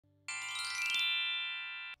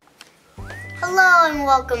and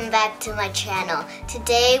welcome back to my channel.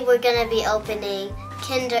 Today we're gonna be opening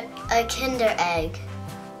a Kinder Egg.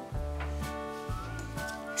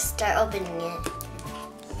 Start opening it.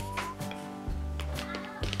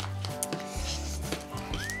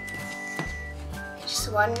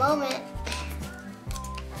 Just one moment.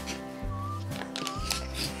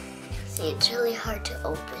 See, it's really hard to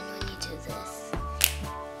open when you do this.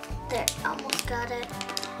 There, almost got it.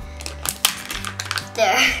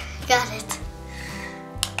 There, got it.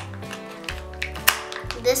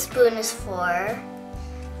 This spoon is for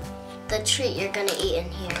the treat you're gonna eat in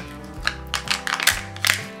here.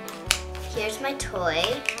 Here's my toy.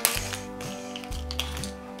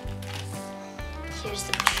 Here's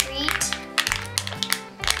the treat.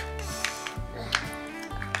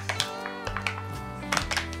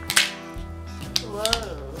 Whoa.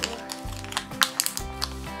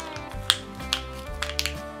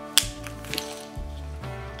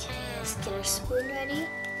 Okay, let's get our spoon ready.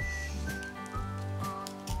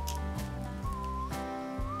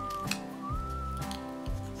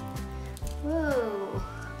 Whoa.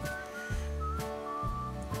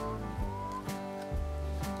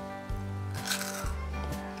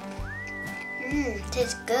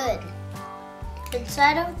 Tastes good.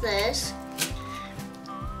 Inside of this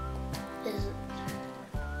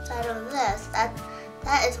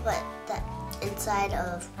that is what that inside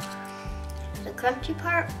of the crunchy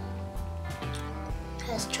part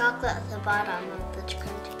has chocolate at the bottom of the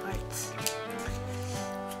crunchy parts.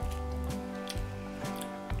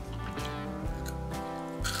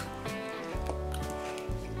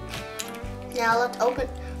 Now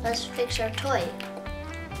let's fix our toy.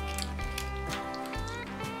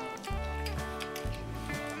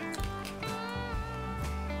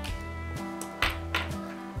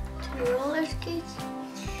 Two roller skates.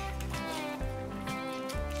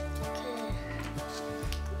 Okay.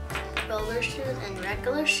 Roller shoes and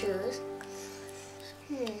regular shoes.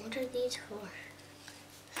 What are these for?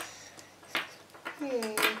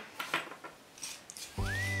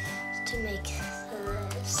 To make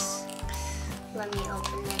this. Let me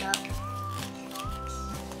open it up.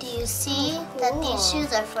 Do you see that these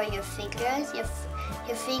shoes are for your fingers? Your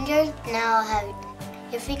fingers now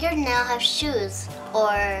have shoes,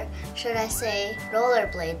 or should I say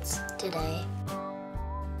rollerblades today.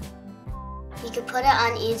 You can put it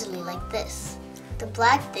on easily like this. The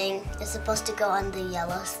black thing is supposed to go on the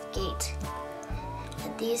yellow skate.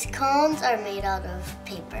 And these cones are made out of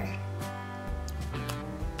paper.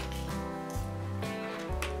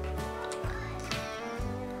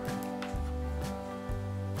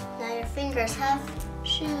 Now your fingers have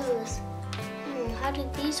shoes. How do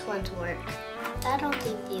these ones work? I don't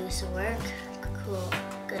think these work. Cool,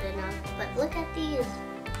 good enough. But look at these.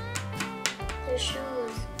 They're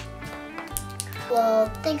shoes. Well,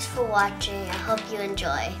 thanks for watching. I hope you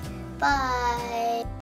enjoy. Bye.